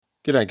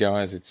G'day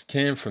guys, it's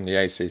Cam from the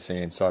ACC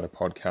Insider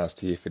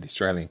podcast here for the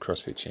Australian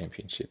CrossFit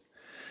Championship.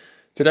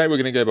 Today we're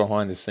going to go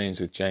behind the scenes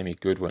with Jamie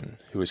Goodwin,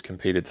 who has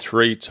competed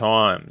 3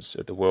 times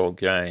at the World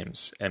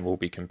Games and will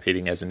be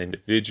competing as an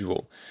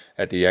individual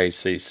at the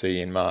ACC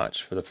in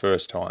March for the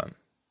first time.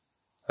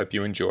 Hope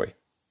you enjoy.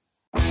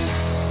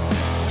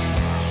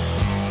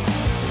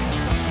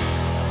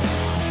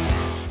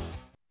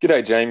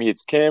 G'day Jamie,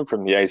 it's Cam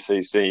from the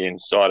ACC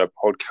Insider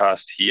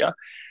podcast here.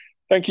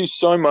 Thank you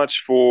so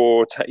much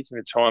for taking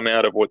the time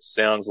out of what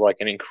sounds like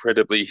an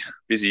incredibly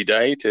busy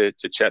day to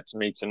chat to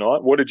me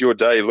tonight. What did your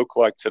day look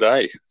like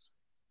today?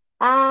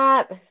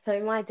 So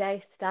my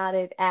day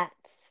started at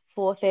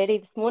 4:30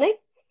 this morning.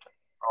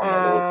 Oh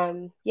my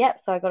Lord.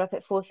 So I got up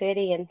at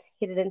 4:30 and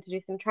headed in to do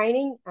some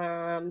training.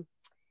 And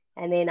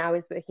then I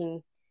was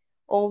working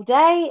all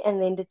day and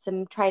then did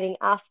some training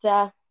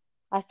after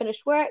I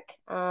finished work.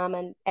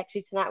 And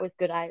actually tonight was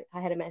good. I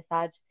had a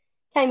massage,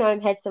 came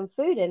home, had some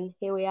food, and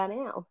here we are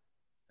now.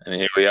 And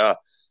here we are.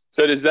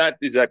 So is that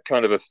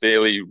kind of a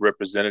fairly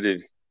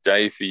representative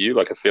day for you,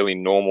 like a fairly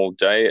normal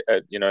day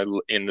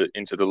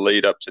into the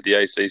lead up to the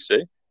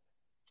ACC?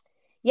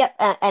 Yep,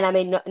 and I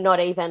mean not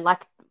even like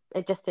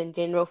just in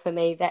general for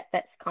me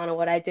that's kind of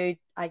what I do.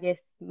 I guess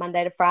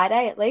Monday to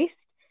Friday at least.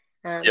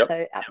 Yep.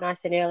 So up nice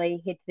and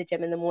early, head to the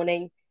gym in the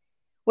morning,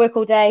 work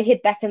all day,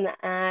 head back in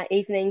the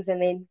evenings,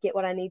 and then get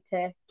what I need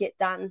to get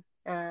done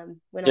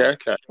when I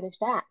finish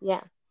that.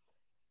 Yeah.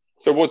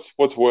 So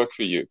what's work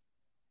for you?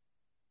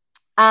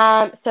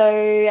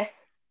 So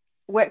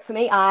work for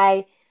me,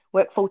 I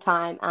work full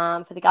time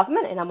for the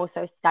government, and I'm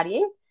also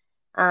studying.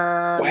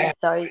 Wow.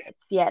 So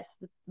it's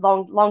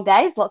long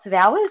days, lots of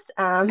hours,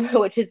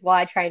 which is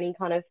why training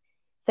kind of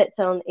sits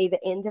on either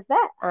end of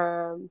that.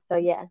 So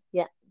yeah,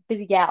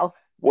 busy gal.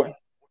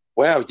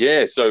 Wow,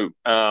 yeah. So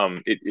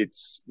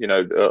it's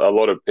a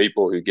lot of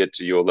people who get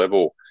to your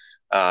level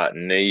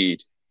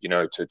need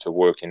to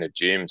work in a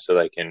gym so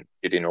they can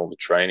fit in all the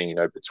training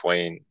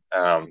between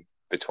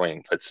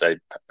let's say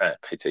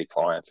PT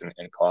clients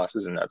and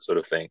classes and that sort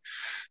of thing.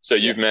 So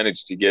you've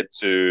managed to get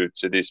to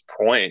this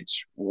point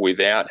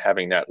without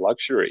having that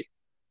luxury.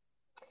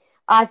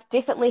 I've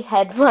definitely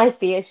had my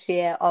fair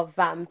share of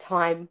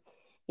time,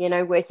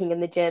 working in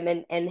the gym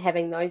and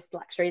having those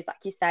luxuries, like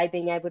you say,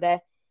 being able to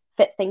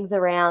fit things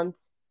around,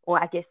 or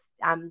I guess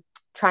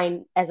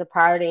train as a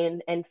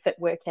priority and fit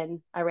work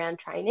in around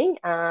training.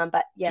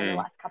 But in the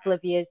last couple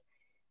of years,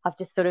 I've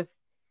just sort of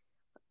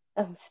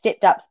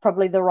stepped up, is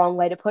probably the wrong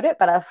way to put it,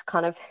 but I've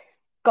kind of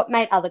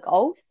made other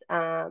goals,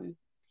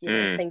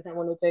 things I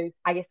want to do,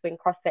 I guess, when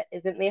CrossFit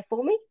isn't there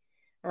for me.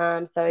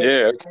 I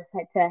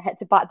had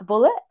to bite the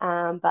bullet,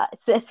 but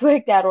it's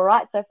worked out all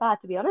right so far,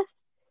 to be honest.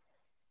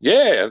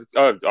 Yeah,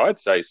 I'd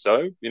say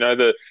so.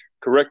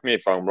 Correct me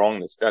if I'm wrong,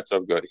 the stats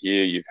I've got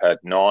here, you've had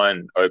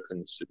 9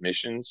 open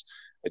submissions,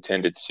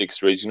 attended 6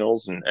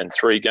 regionals and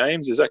 3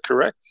 games. Is that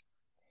correct?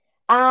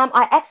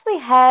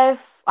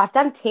 I've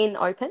done 10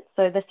 open,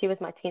 so this year was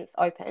my 10th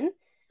open.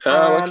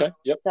 Oh, okay.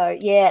 Yep.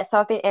 So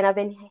I've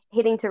been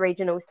heading to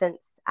regionals since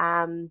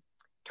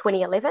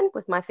 2011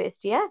 was my first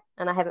year,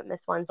 and I haven't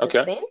missed one since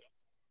then.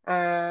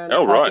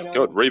 Right.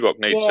 God, Reebok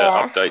needs to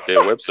update their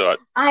website.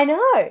 I know.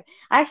 I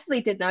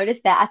actually did notice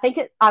that. I think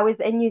I was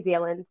in New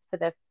Zealand for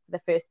the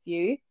first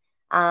few,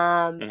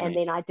 and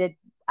then I did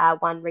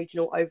one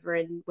regional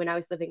when I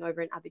was living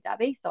over in Abu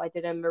Dhabi. So I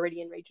did a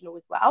Meridian regional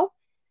as well.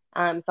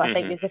 So I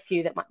think there's a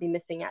few that might be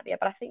missing out there,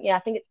 but I think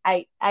it's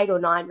eight or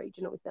 9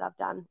 regionals that I've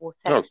done, or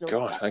Oh sectionals.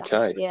 God, that I've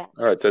okay. done. Yeah.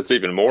 All right, so it's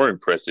even more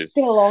impressive. It's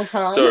been a long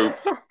time. So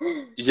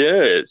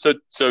yeah,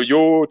 so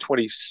you're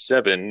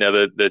 27 now.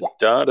 The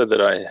data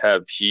that I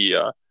have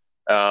here,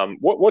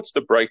 what's the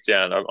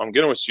breakdown? I'm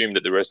going to assume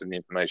that the rest of the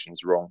information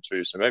is wrong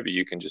too, so maybe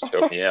you can just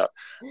help me out.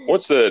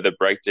 What's the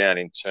breakdown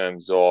in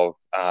terms of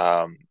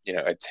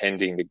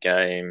attending the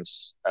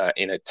games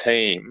in a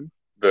team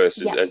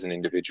versus as an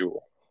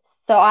individual?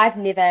 So I've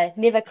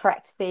never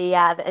cracked the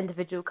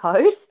individual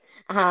code.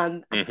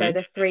 So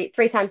the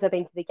three times I've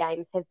been to the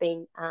games have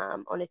been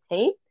on a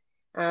team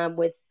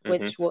with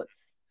Schwartz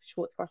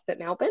CrossFit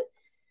Melbourne.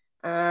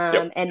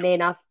 And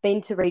then I've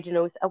been to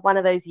regionals. One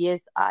of those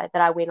years that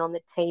I went on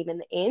the team in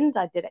the end,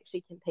 I did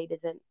actually compete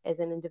as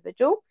an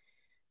individual.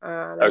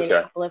 And then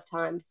a couple of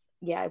times,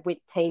 I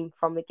went team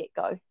from the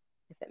get-go,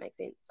 if that makes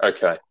sense.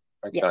 Okay.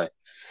 Yeah.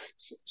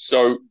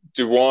 So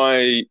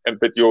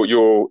but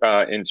you're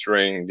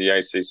entering the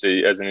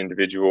ACC as an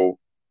individual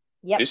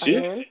this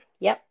year?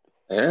 Yep.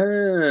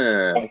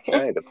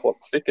 Okay. The plot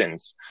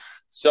thickens.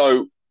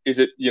 So is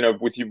it,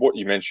 with what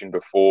you mentioned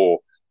before,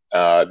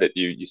 that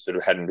you sort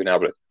of hadn't been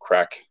able to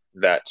crack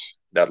that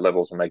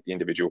level to make the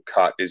individual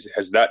cut,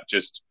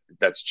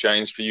 that's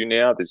changed for you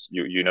now?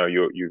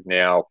 You've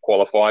now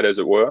qualified, as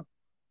it were?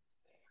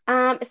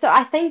 So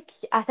I think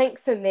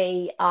for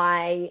me,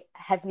 I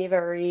have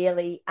never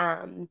really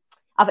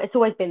it's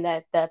always been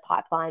the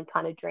pipeline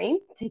kind of dream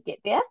to get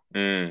there.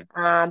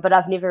 But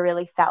I've never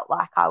really felt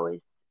like I was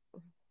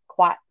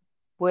quite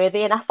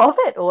worthy enough of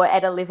it, or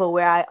at a level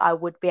where I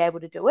would be able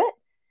to do it.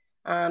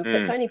 So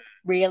it's only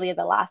really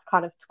the last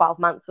kind of 12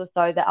 months or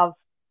so that I've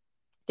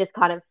just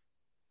kind of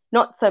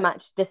not so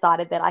much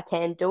decided that I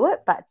can do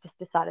it, but just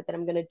decided that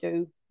I'm going to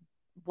do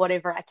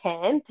whatever I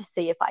can to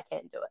see if I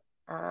can do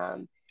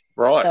it.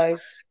 Right. So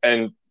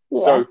And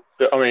yeah. so,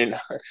 I mean,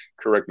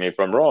 correct me if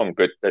I'm wrong,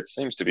 but that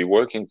seems to be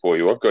working for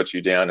you. I've got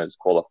you down as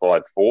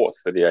qualified fourth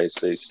for the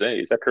ACC.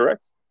 Is that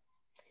correct?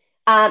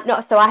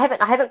 No, so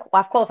I've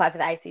qualified for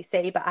the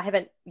ACC, but I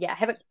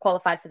haven't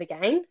qualified for the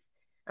games.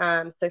 So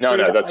No, through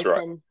no, the that's right.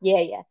 Open,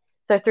 yeah.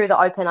 So through the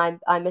Open,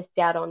 I missed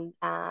out on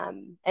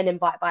an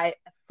invite by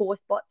 4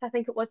 spots, I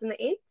think it was in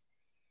the end.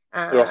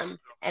 Ugh.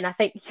 And I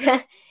think,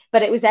 yeah,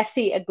 but it was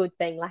actually a good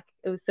thing. Like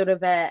it was sort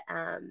of a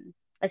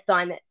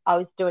sign that I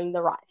was doing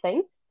the right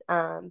thing,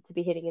 to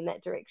be heading in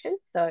that direction.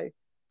 So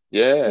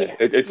Yeah, yeah,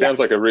 it yeah. sounds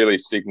like a really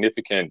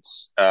significant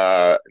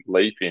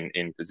leap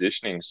in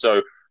positioning.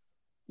 So,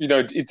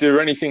 is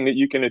there anything that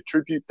you can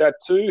attribute that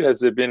to?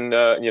 Has there been,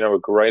 a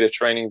greater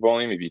training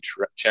volume? Have you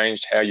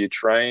changed how you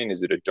train?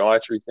 Is it a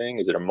dietary thing?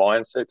 Is it a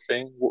mindset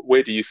thing?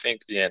 Where do you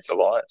think the answer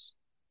lies?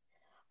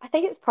 I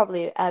think it's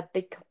probably a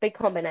big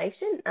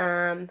combination.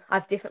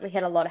 I've definitely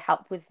had a lot of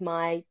help with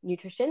my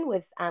nutrition,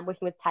 with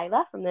working with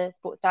Taylor from the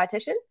sports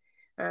dietitian,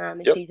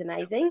 and Yep. she's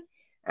amazing.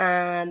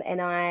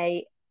 And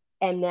I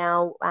am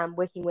now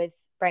working with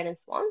Brandon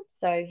Swan,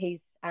 so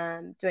he's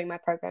doing my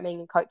programming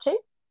and coaching.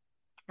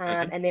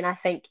 Hmm. And then I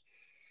think,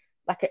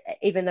 like,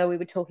 even though we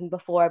were talking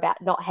before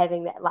about not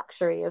having that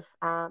luxury of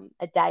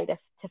a day to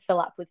fill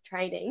up with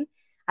training,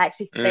 I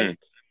actually Mm. think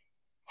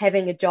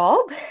having a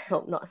job,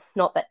 well,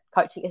 not that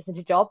coaching isn't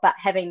a job, but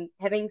having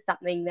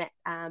something that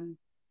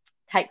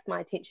takes my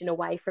attention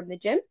away from the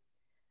gym.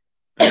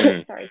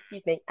 Mm. Sorry,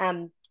 excuse me.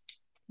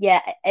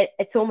 Yeah,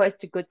 it's almost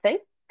a good thing,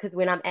 because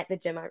when I'm at the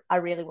gym, I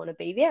really want to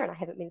be there, and I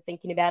haven't been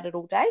thinking about it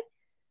all day.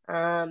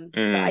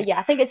 Mm. Yeah,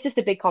 I think it's just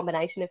a big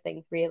combination of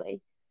things,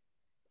 really.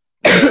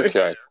 Yeah.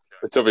 Okay.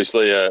 It's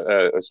obviously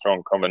a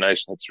strong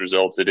combination that's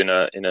resulted in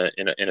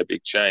a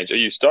big change. Are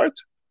you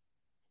stoked?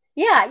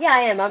 Yeah,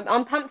 I am.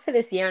 I'm pumped for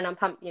this year, and I'm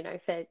pumped,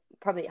 for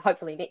probably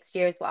hopefully next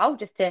year as well,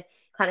 just to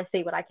kind of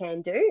see what I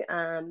can do.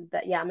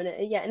 But yeah, I'm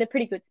in a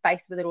pretty good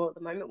space with it all at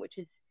the moment, which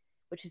is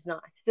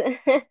nice, because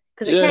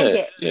it can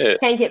Yeah.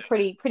 get Yeah.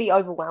 pretty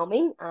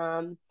overwhelming,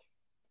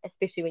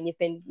 especially when you've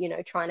been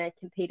trying to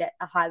compete at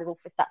a high level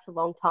for such a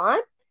long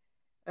time.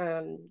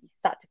 You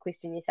start to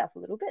question yourself a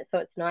little bit, so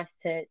it's nice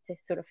to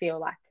sort of feel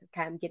like,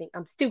 okay,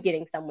 I'm still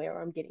getting somewhere,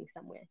 or I'm getting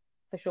somewhere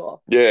for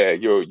sure. Yeah,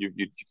 you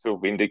feel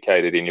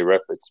vindicated in your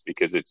efforts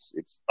because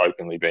it's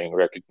openly being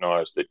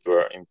recognised that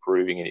you're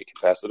improving in your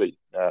capacity.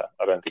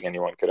 I don't think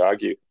anyone could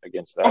argue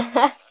against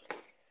that.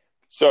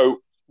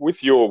 So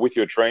with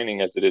your training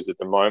as it is at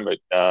the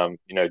moment,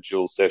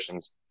 dual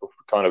sessions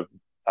kind of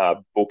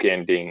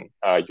bookending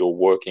your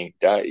working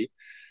day.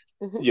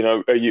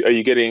 Mhm. Are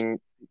you getting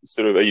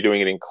are you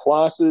doing it in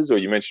classes, or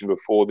you mentioned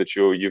before that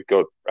you've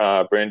got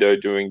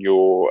Brando doing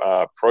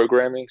your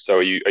programming? So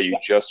are you Yeah,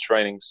 just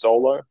training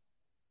solo?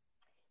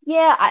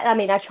 yeah. I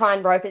mean, I try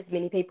and rope as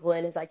many people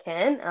in as I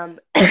can.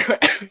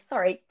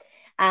 Sorry.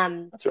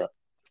 Um, That's right.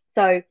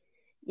 so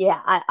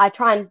yeah, I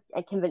try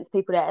and convince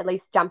people to at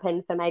least jump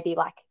in for maybe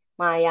like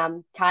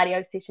my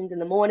cardio sessions in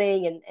the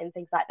morning, and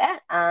things like that.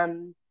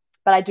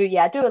 But I do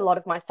a lot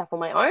of my stuff on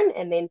my own,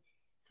 and then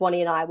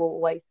Swanee and I will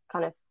always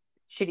kind of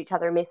shoot each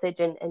other a message,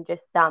 and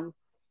just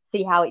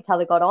see how each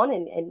other got on,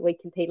 and we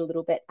compete a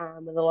little bit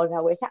with a lot of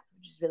our workouts,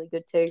 which is really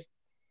good too.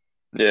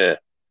 Yeah,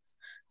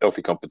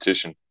 healthy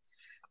competition,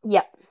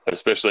 Yep.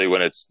 especially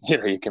when it's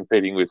you're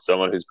competing with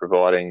someone who's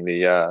providing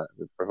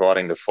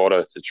the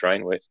fodder to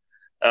train with.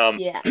 Um,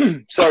 Yeah.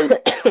 so,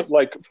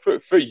 like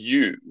for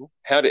you,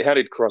 how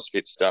did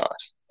CrossFit start?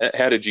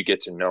 How did you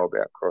get to know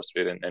about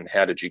CrossFit, and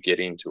how did you get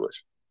into it?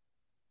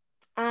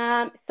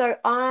 So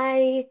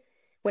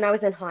when I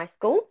was in high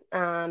school,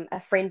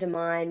 a friend of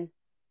mine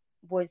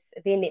was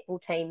their netball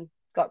team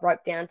got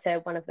roped down to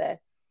one of the,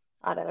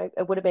 I don't know,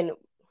 it would have been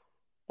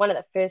one of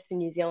the first in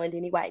New Zealand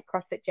anyway,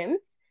 CrossFit gyms.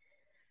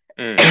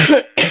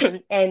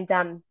 Mm.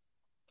 And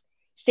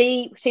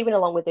she went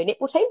along with her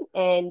netball team,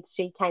 and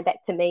she came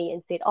back to me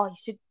and said, "Oh, you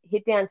should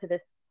head down to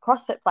this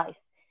CrossFit place.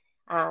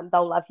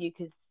 They'll love you,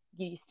 because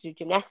you used to do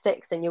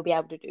gymnastics, and you'll be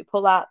able to do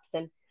pull-ups."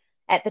 And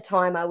at the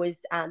time, I was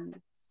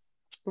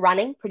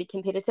running pretty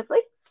competitively.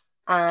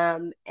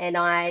 And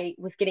I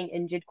was getting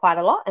injured quite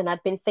a lot, and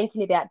I'd been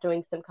thinking about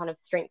doing some kind of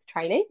strength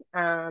training.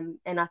 And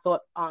I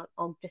thought, oh,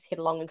 I'll just head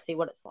along and see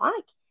what it's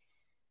like.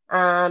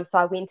 So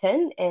I went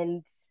in,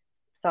 and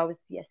so I was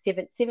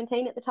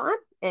 17 at the time,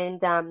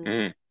 and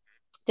Mm.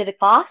 did a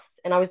class,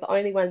 and I was the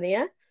only one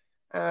there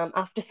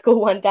after school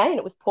one day, and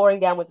it was pouring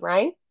down with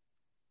rain.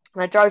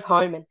 And I drove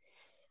home, and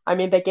I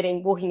remember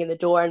walking in the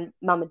door, and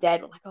mum and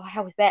dad were like, "Oh,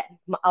 how was that?"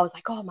 I was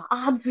like, "Oh, my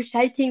arms were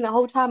shaking the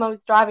whole time I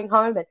was driving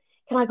home, and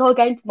can I go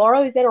again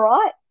tomorrow? Is that all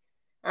right?"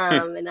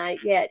 And I,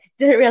 yeah, it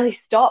didn't really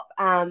stop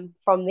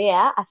from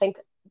there. I think,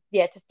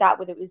 yeah, to start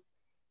with, it was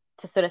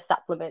to sort of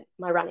supplement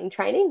my running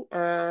training.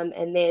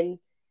 And then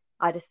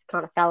I just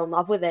kind of fell in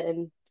love with it,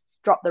 and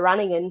dropped the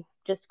running, and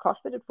just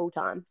CrossFitted full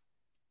time.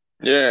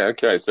 Yeah.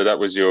 Okay. So that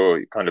was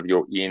your kind of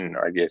your in,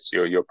 I guess,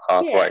 your Yeah,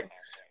 pathway.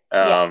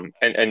 yeah.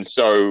 And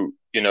so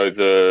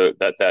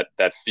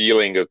that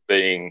feeling of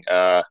being,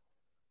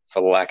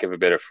 for lack of a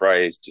better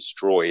phrase,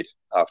 destroyed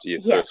after your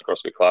Yeah. first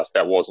CrossFit class.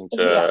 That wasn't,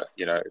 Yeah.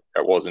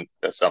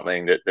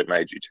 something that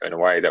made you turn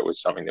away. That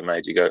was something that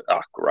made you go,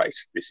 "Ah, great!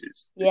 Yeah. This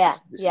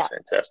is Yeah.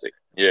 fantastic."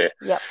 Yeah,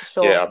 Yep, for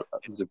sure. yeah.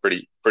 It's a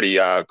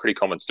pretty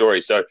common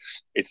story. So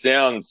it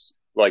sounds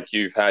like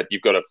you've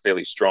got a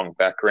fairly strong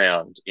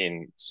background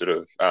in sort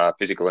of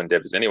physical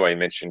endeavors. Anyway, you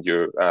mentioned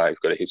you've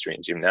got a history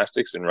in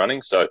gymnastics and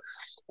running. So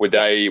Yeah.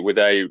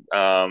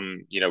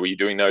 were you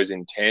doing those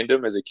in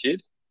tandem as a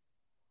kid?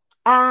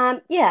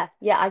 Yeah,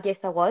 I guess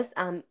I was.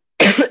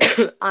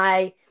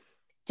 I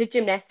did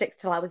gymnastics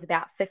till I was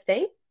about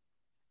 15,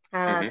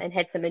 Mm-hmm. and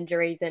had some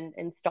injuries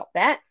and stopped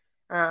that.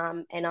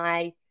 And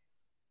I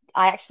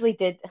actually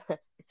did,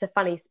 it's a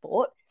funny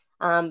sport.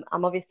 I'm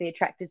obviously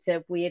attracted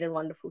to weird and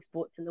wonderful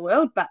sports in the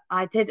world, but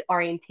I did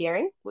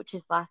orienteering, which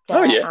is like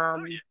Oh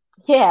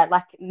yeah,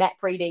 like map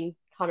reading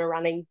kind of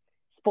running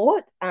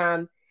sport.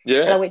 And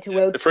yeah. I went to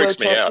world It freaks world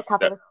me champs out. a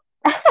couple of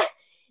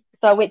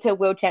so I went to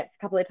world champs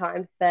a couple of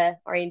times for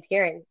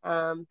orienteering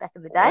back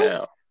in the day.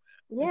 Wow.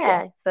 Okay.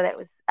 Yeah,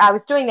 so I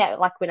was doing that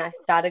like when I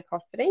started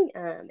CrossFitting,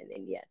 and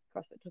then yeah,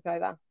 CrossFit took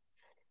over.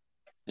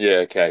 Yeah.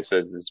 Okay. So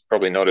there's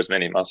probably not as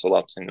many muscle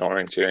ups in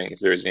orienteering as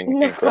there is in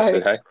No,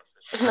 CrossFit. Hey,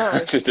 no.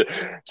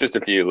 just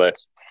a few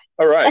less.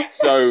 All right.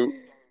 So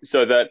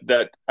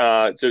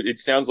it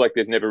sounds like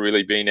there's never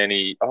really been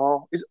any.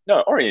 Oh,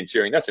 no,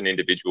 orienteering. That's an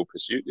individual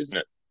pursuit, isn't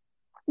it?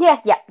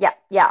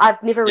 Yeah.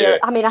 I've never really. Yeah.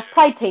 I mean, I've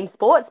played team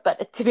sports,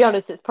 but to be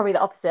honest, it's probably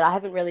the opposite. I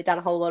haven't really done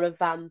a whole lot of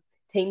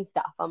team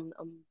stuff. I'm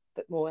a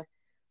bit more,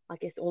 I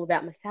guess, all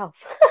about myself.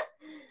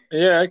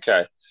 Yeah,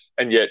 okay.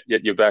 And yet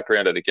your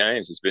background at the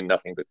games has been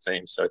nothing but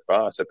teams so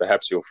far. So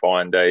perhaps you'll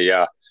find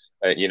a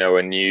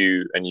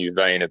new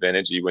vein of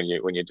energy when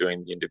you're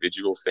doing the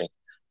individual thing.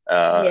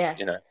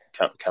 Yeah,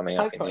 Coming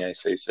up in the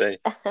hopefully.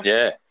 ACC.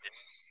 Yeah.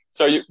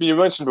 So you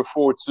mentioned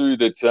before too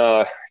that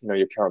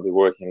you're currently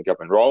working a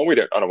government role. I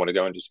don't want to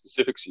go into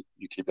specifics.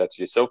 You keep that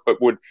to yourself.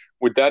 But would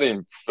that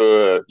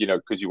infer,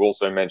 because you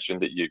also mentioned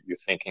that you're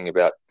thinking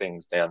about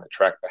things down the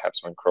track,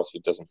 perhaps when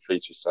CrossFit doesn't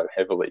feature so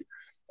heavily.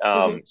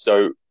 Hmm.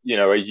 So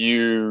are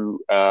you?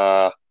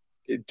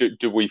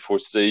 Do we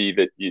foresee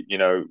that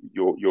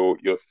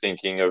you're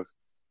thinking of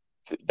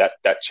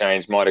that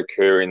change might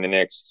occur in the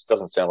next?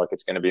 Doesn't sound like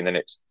it's going to be in the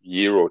next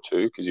year or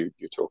two because you're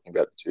talking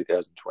about the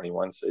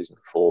 2021 season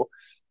before.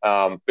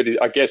 But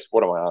I guess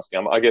what am I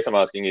asking? I guess I'm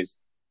asking is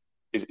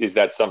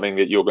that something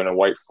that you're going to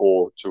wait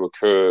for to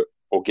occur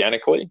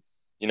organically,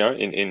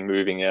 in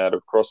moving out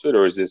of CrossFit,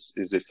 or is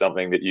this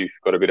something that you've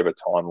got a bit of a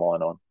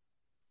timeline on?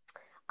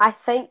 I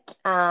think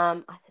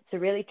it's a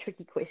really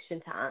tricky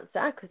question to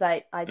answer because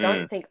I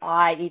don't Mm, think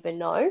I even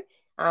know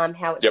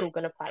how it's yep, all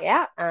going to play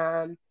out.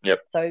 yep,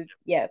 So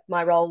yeah,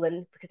 my role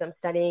in because I'm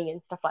studying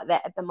and stuff like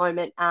that at the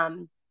moment,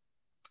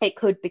 it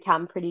could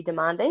become pretty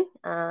demanding.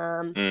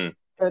 mm,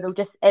 So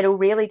it'll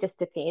really just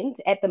depend.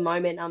 At the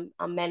moment,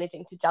 I'm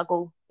managing to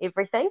juggle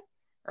everything,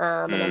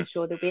 and I'm mm,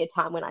 sure there'll be a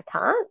time when I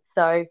can't.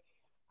 So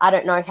I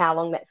don't know how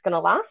long that's going to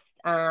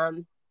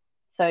last.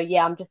 So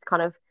yeah, I'm just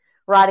kind of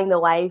riding the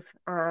wave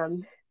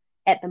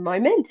at the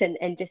moment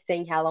and just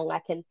seeing how long I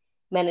can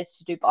manage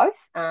to do both.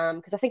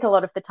 Because I think a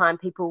lot of the time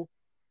people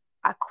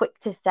are quick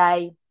to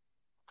say,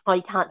 "Oh,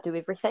 you can't do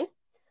everything,"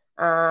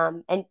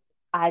 and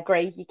I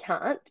agree, you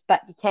can't,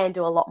 but you can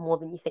do a lot more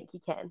than you think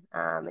you can.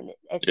 And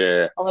it's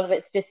yeah, a lot of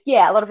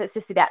it's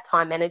just about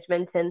time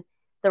management and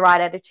the right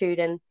attitude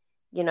and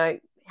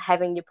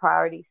having your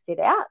priorities set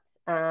out.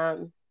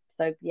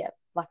 So yeah,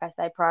 like I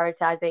say,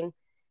 prioritizing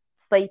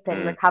sleep and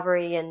mm,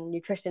 recovery and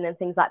nutrition and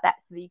things like that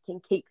so that you can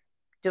keep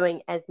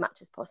doing as much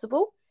as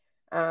possible.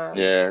 Um,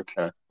 yeah,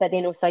 okay, but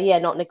then also, yeah,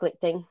 not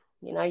neglecting,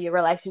 your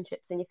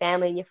relationships and your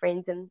family and your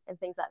friends and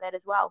things like that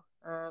as well.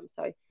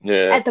 So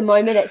yeah. at the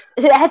moment,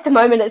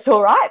 it's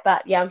all right,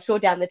 but yeah, I'm sure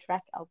down the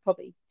track I'll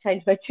probably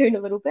change my tune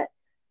a little bit.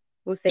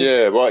 We'll see.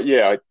 Yeah, well,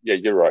 yeah,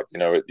 you're right.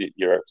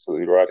 You're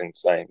absolutely right in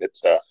saying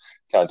that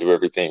can't do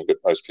everything, but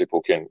most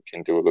people can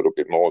do a little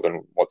bit more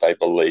than what they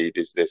believe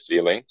is their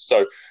ceiling.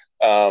 So,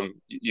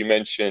 you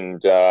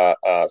mentioned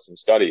some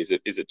study. Is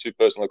it too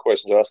personal a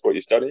question to ask what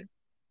you study?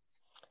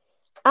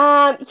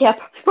 Yeah,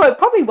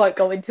 probably won't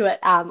go into it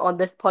on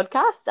this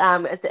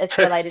podcast. It's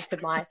related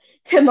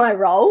to my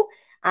role.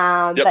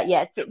 Yep. But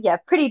yeah,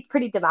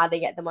 pretty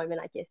demanding at the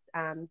moment, I guess.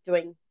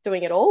 Doing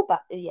it all,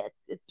 but yeah,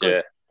 it's good.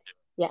 Yeah.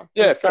 Yeah, I'm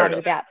Yeah. Fair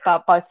excited enough.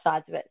 about both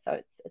sides of it,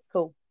 so it's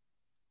cool.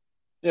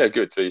 Yeah.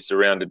 Good. So you're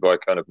surrounded by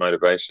kind of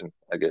motivation,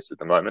 I guess, at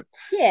the moment.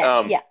 Yeah,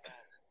 Um, yeah,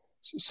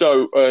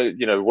 so,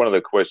 one of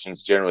the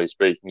questions, generally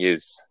speaking,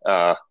 is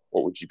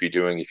what would you be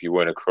doing if you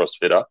weren't a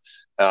CrossFitter?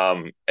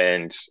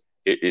 And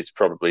it's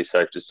probably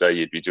safe to say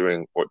you'd be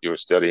doing what you're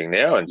studying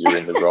now, and you're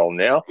in the role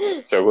now.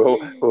 So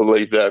we'll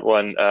leave that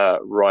one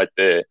right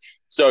there.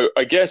 So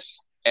I guess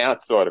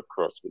outside of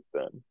CrossFit,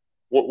 then,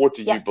 what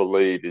do yep, you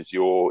believe is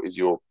your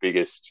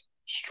biggest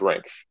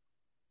strength?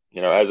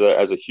 As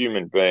a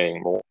human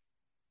being, more.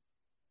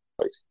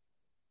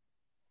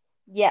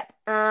 yep.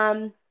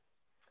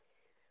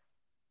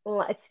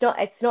 Well,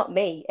 it's not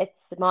me.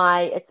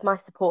 my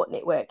support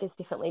network is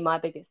definitely my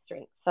biggest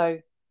strength. So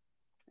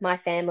my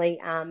family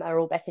are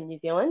all back in New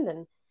Zealand,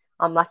 and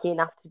I'm lucky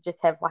enough to just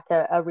have like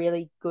a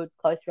really good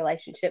close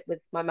relationship with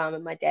my mum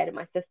and my dad and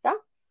my sister,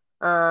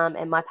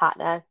 and my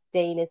partner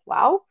Dean as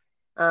well.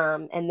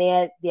 And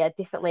they're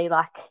definitely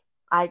like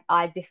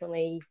I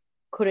definitely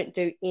couldn't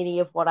do any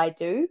of what I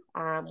do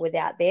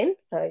without them.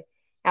 So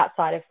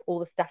outside of all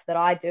the stuff that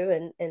I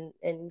do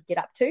and get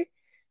up to,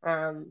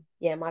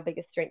 my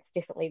biggest strength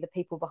is definitely the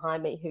people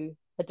behind me who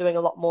are doing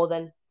a lot more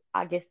than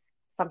I guess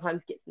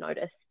sometimes gets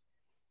noticed.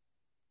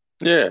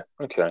 Yeah.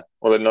 Okay.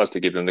 Well, then nice to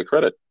give them the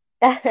credit.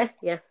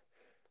 Yeah,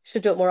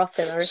 should do it more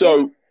often, I reckon.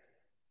 So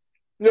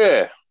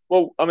yeah.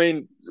 Well, I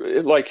mean,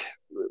 like,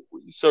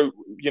 so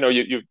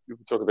you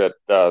talk about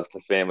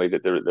the family,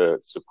 that the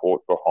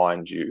support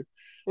behind you.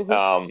 Mm-hmm.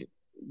 Um,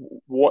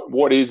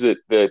 what is it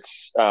that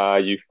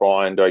you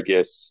find? I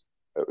guess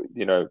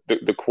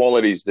the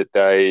qualities that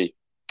they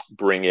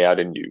bring out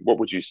in you. What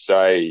would you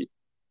say?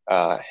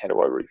 How do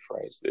I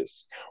rephrase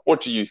this?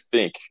 What do you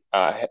think?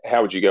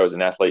 How would you go as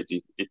an athlete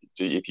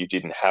if you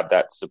didn't have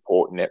that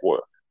support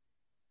network?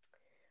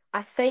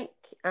 I think,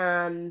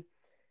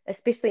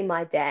 especially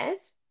my dad,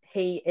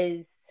 he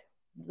is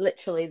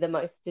literally the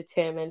most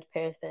determined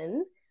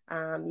person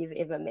you've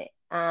ever met.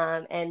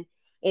 And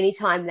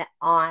anytime that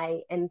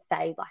I am,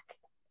 say, like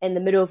in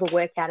the middle of a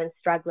workout and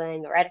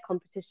struggling or at a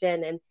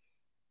competition and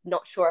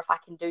not sure if I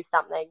can do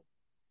something,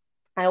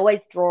 I always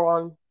draw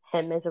on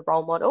him as a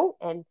role model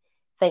and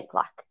think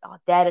like, oh,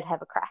 Dad would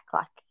have a crack,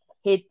 like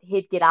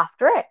he'd get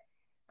after it.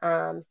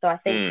 So I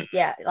think, Mm,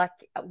 yeah, like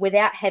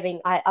without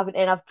having,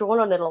 I've drawn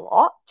on it a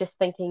lot, just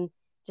thinking,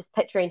 just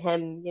picturing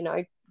him,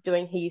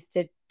 doing, he used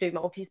to do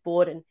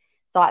multi-sport and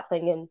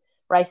cycling and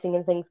racing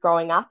and things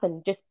growing up,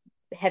 and just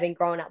having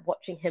grown up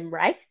watching him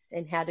race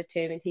and how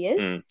determined he is.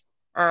 mm,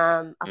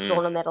 I've mm.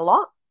 drawn on that a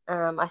lot.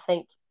 I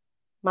think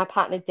my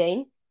partner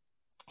Dean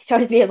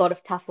shows me a lot of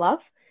tough love,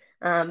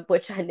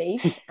 which I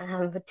need.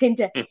 I tend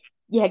to,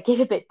 yeah, get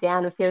a bit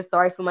down and feel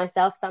sorry for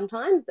myself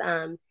sometimes.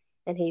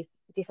 And he's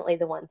definitely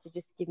the one to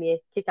just give me a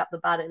kick up the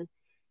butt and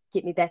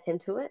get me back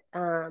into it.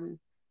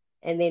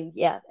 And then,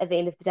 yeah, at the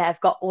end of the day,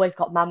 always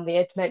got mum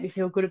there to make me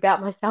feel good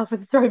about myself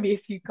and throw me a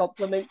few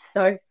compliments.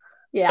 So,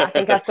 yeah, I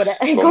think I've got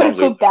That's a what got a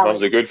good mums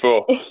balance. are good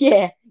for.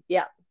 Yeah,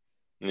 yeah.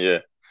 Yeah.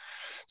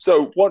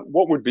 So what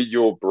would be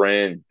your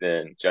brand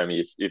then,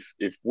 Jamie,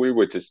 if we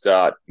were to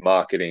start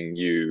marketing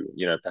you,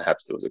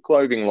 perhaps there was a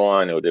clothing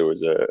line or there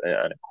was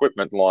an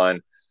equipment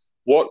line,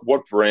 what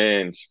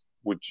brand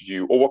would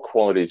you, or what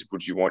qualities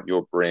would you want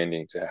your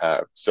branding to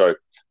have? So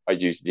I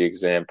use the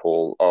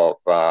example of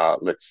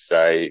let's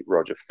say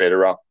Roger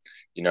Federer.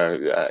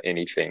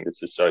 Anything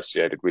that's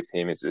associated with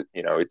him is that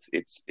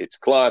it's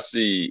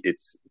classy,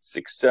 it's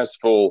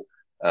successful.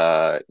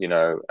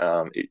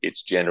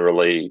 It's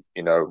generally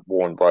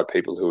worn by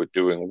people who are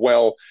doing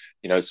well.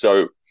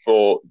 So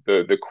for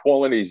the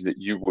qualities that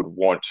you would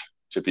want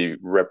to be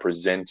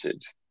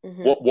represented,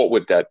 Mm-hmm. what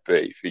would that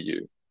be for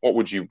you? What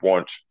would you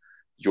want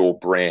your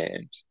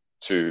brand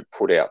to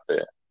put out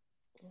there?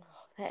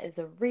 That is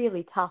a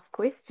really tough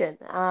question.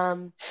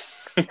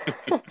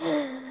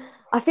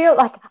 I feel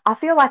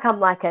like I'm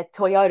like a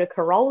Toyota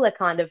Corolla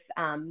kind of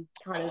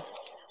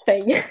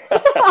thing.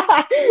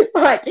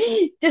 Like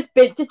just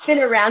been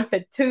around for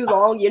too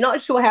long. You're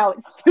not sure how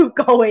it's still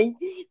going,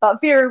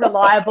 but very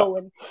reliable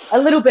and a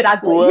little bit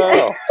ugly.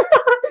 Wow.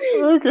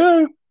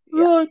 Okay.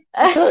 Yeah.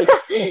 Right.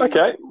 Okay.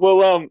 Okay.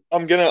 Well,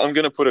 I'm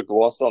gonna put a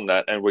gloss on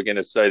that, and we're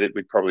gonna say that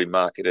we'd probably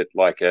market it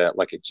like a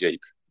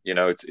Jeep.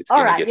 It's All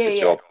gonna right. get the Yeah.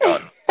 job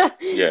done. Yeah.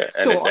 Yeah,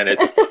 and it's Sure. and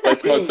it's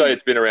let's not say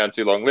it's been around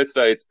too long. Let's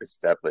say it's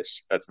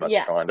established. That's much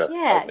Yeah. kinder, I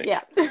Yeah. think.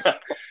 Yeah.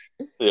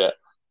 Yeah.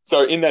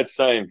 So in that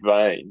same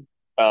vein,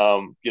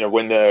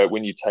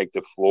 when you take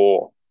the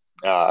floor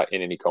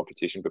in any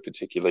competition, but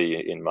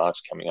particularly in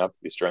March coming up,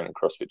 the Australian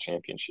CrossFit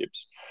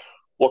Championships,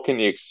 what can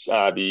the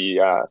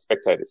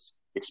spectators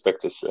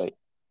expect to see?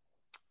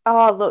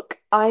 Oh, look,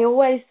 I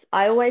always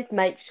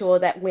make sure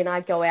that when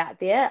I go out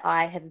there,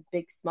 I have a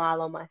big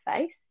smile on my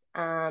face,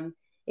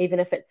 even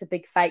if it's a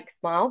big fake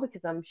smile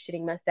because I'm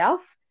shitting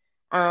myself.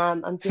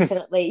 I'm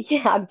definitely,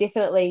 yeah, I'm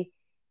definitely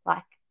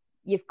like,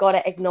 you've got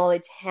to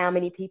acknowledge how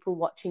many people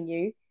watching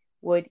you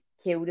would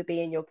kill to be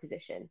in your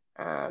position.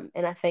 And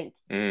I think,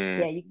 yeah,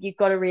 Mm, you've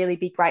got to really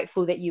be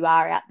grateful that you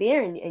are out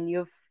there and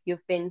you've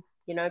been,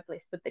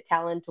 blessed with the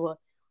talent or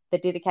the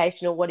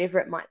dedication or whatever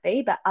it might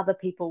be, but other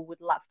people would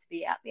love to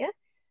be out there.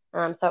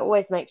 So I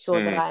always make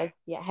sure that mm, I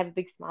have a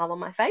big smile on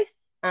my face.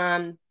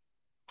 Um,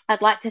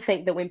 I'd like to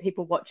think that when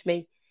people watch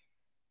me,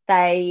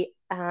 they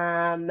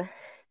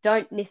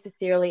don't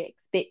necessarily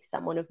expect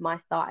someone of my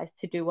size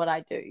to do what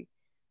I do.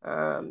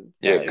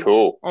 yeah, So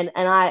cool. and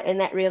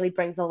that really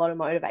brings a lot of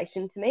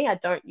motivation to me. I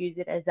don't use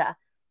it as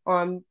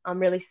I'm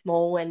really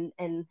small and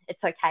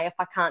it's okay if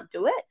I can't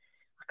do it.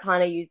 I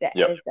kind of use it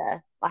Yep. as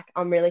like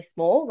I'm really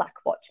small, like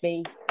watch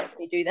me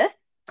do this.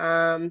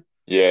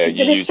 Yeah,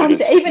 you Even if use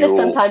it as fuel.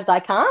 sometimes I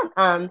can't,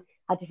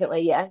 I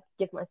definitely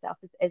give myself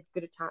as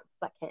good a chance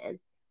as I can.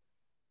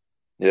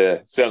 Yeah,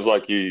 sounds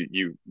like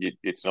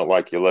it's not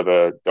like you'll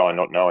ever die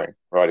not knowing,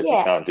 right? If you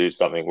Yeah, can't do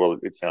something, well,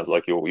 it sounds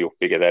like you'll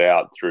figure that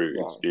out through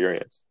yeah,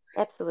 experience.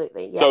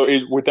 absolutely. Yeah. So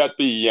would that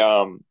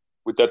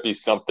be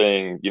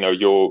something,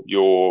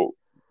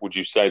 would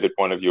you say that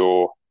one of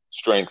your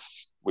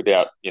strengths,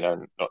 without, not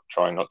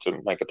trying not to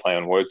make a play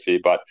on words here,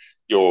 but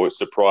you're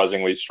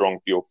surprisingly strong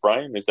for your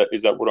frame? Is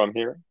that what I'm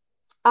hearing?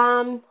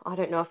 I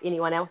don't know if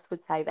anyone else would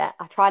say that.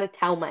 I try to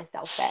tell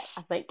myself that,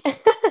 I think.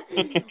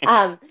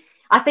 um,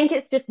 I think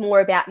it's just more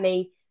about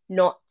me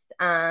not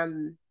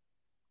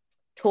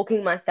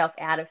talking myself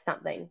out of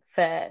something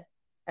for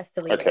a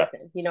silly Okay.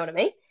 reason. You know what I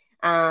mean?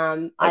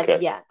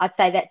 Okay. I'd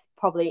say that's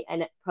probably,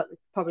 and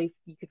probably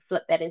you could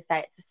flip that and say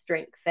it's a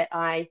strength that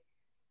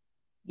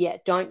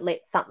don't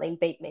let something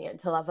beat me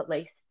until I've at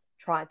least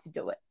tried to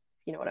do it.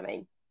 You know what I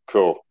mean?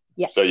 Cool.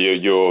 Yeah. So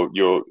you're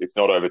it's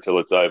not over till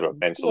it's over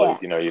mentally.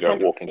 Yeah. You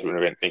don't walk into 100%. an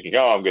event thinking,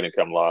 "Oh, I'm going to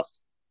come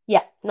last."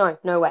 Yeah. No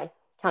way.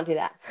 Can't do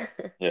that.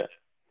 Yeah.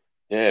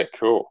 Yeah,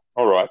 cool.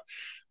 All right.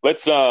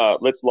 Let's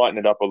lighten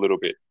it up a little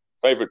bit.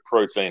 Favorite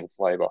protein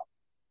flavor?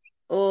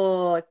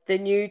 Oh, the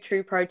new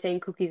True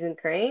Protein cookies and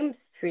creams,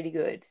 pretty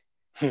good.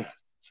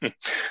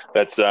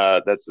 That's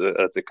a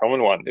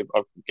common one.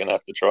 I'm gonna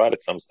have to try it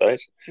at some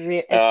stage. It's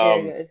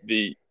very good.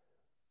 The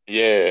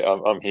Yeah,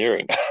 I'm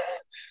hearing.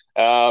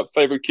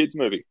 Favorite kids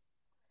movie?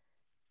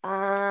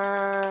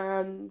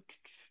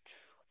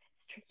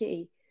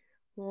 Tricky.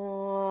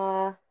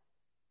 Uh,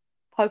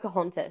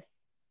 Pocahontas.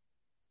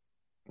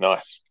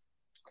 Nice.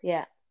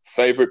 Yeah.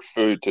 Favorite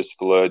food to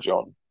splurge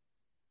on?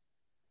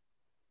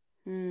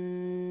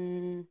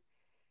 Mm,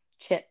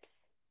 chips.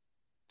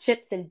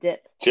 Chips and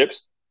dip.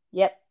 Chips?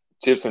 Yep.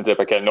 Chips and dip.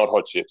 Okay, not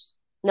hot chips.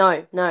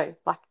 No,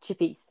 like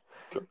chippies.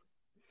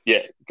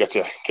 Yeah,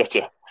 gotcha,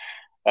 gotcha.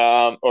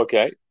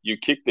 Okay, you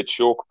kick the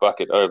chalk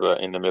bucket over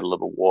in the middle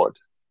of a wad.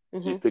 Do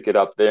you Hmm. pick it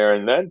up there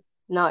and then,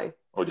 No,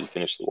 or do you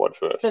finish the wad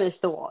first? finish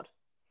the wad.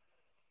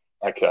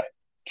 Okay,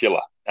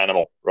 killer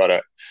animal,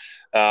 righto.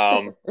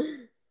 Um,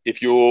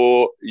 if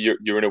you're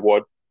in a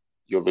wad,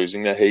 you're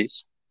losing the heat,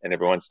 and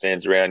everyone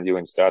stands around you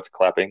and starts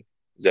clapping.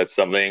 Is that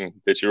something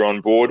that you're on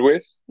board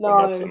with, or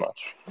not so No,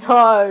 much?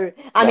 no.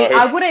 I mean,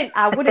 No.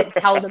 I wouldn't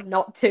tell them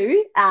not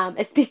to,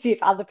 especially if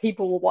other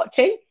people were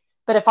watching.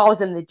 But if I was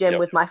in the gym Yep.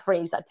 with my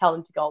friends, I'd tell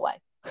them to go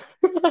away.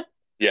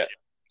 Yeah.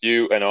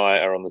 You and I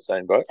are on the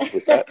same boat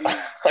with that.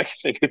 I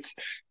think it's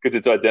because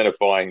it's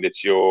identifying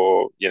that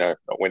you're,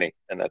 not winning,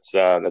 and that's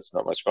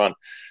not much fun.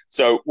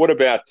 So, what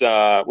about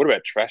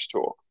trash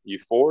talk? You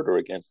for it or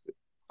against it?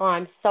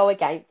 I'm so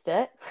against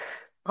it.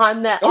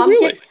 I'm the Oh, I'm gi-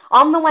 really?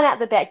 I'm the one out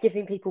the back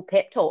giving people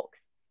pep talks.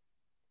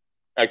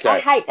 I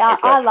Okay. hate Okay.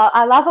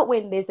 I love it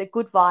when there's a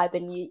good vibe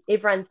and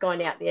everyone's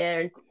going out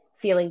there and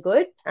feeling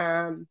good.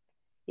 Yep.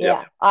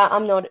 Yeah,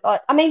 I'm not.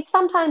 I mean,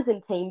 sometimes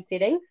in team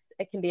settings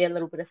it can be a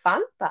little bit of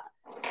fun, but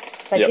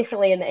Yep.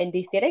 definitely in the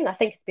indie setting, I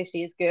think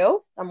especially as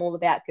girls, I'm all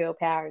about girl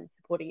power and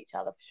supporting each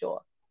other for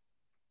sure.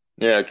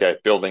 Yeah. Okay.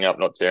 Building up,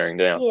 not tearing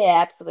down.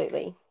 Yeah,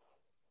 absolutely.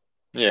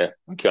 Yeah.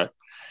 Okay.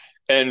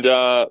 And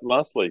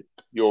lastly,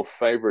 your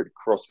favorite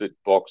CrossFit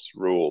box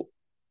rule?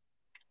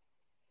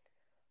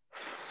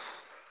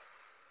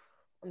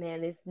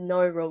 Man, there's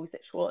no rules at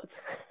Schwartz.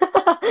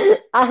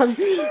 um,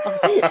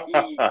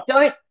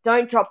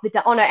 don't drop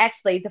the. Oh no,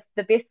 actually,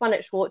 the best one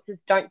at Schwartz is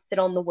don't sit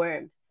on the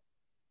worms.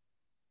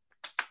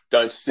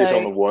 Don't sit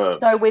on So the worm.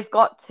 so we've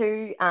got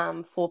two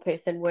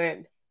 4-person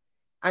worms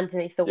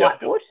underneath the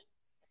Yep. whiteboard,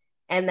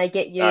 and they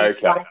get used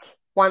Okay. like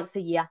once a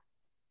year.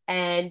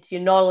 And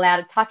you're not allowed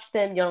to touch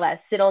them. You're not allowed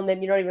to sit on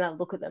them. You're not even allowed to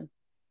look at them.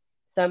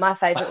 So my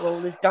favorite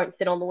rule is don't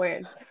sit on the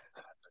worms.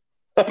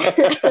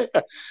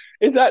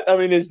 Is there a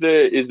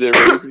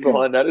reason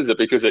behind that? Is it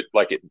because it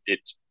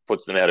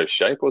puts them out of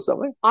shape or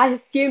something? I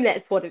assume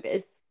that's what it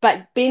is.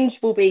 But Benj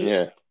will be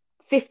Yeah.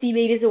 50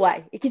 meters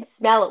away. You can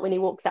smell it when he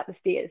walks up the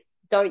stairs.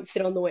 Don't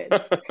sit on the worms.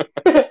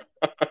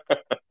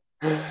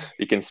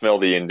 You can smell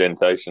the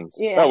indentations.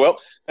 Oh Yeah. well,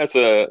 that's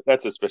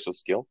a special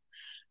skill.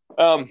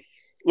 Um,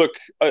 Look,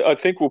 I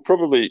think we'll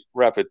probably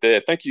wrap it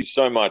there. Thank you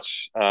so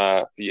much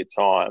for your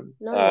time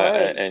No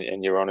worries.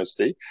 and your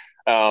honesty.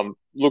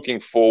 Looking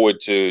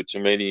forward to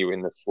meeting you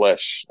in the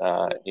flesh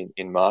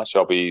in March.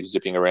 I'll be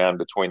zipping around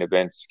between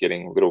events,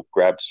 getting little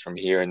grabs from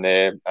here and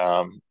there.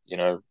 And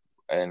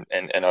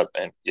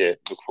yeah,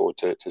 look forward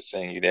to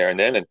seeing you there and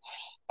then. And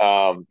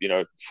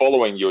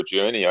following your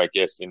journey, I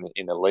guess in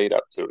the lead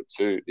up to it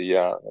too, the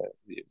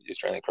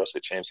Australian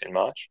CrossFit Champs in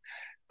March.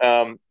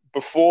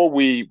 Before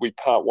we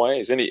part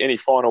ways, any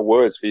final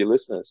words for your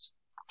listeners?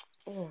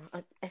 Oh,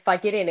 if I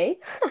get any.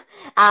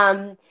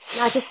 No,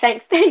 just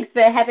thanks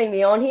for having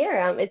me on here.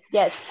 It's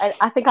yes,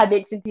 I think I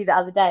mentioned to you the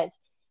other day.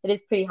 It is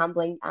pretty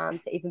humbling to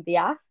even be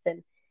asked,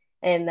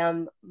 and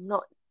I'm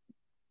not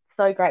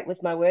so great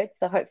with my words.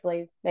 So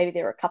hopefully, maybe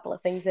there are a couple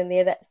of things in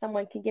there that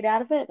someone can get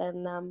out of it.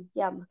 And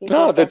yeah, I'm looking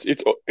No, forward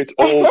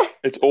to.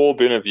 it's all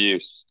been of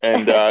use,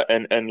 and let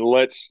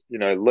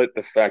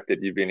the fact that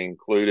you've been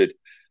included,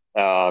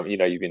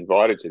 you've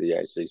invited to the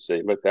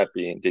ACC. Let that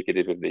be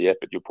indicative of the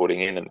effort you're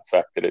putting in and the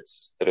fact that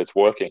it's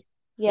working.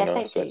 Yeah,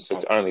 thank So you. so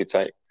it's only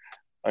take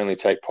only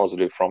take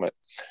positive from it.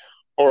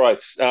 All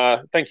right.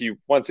 Thank you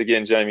once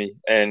again, Jamie.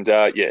 And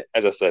yeah,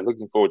 as I say,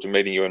 looking forward to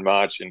meeting you in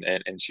March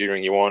and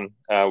cheering you on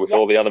with Yep.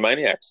 all the other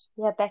maniacs.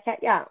 Yeah, back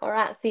at ya. All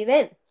right. See you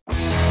then.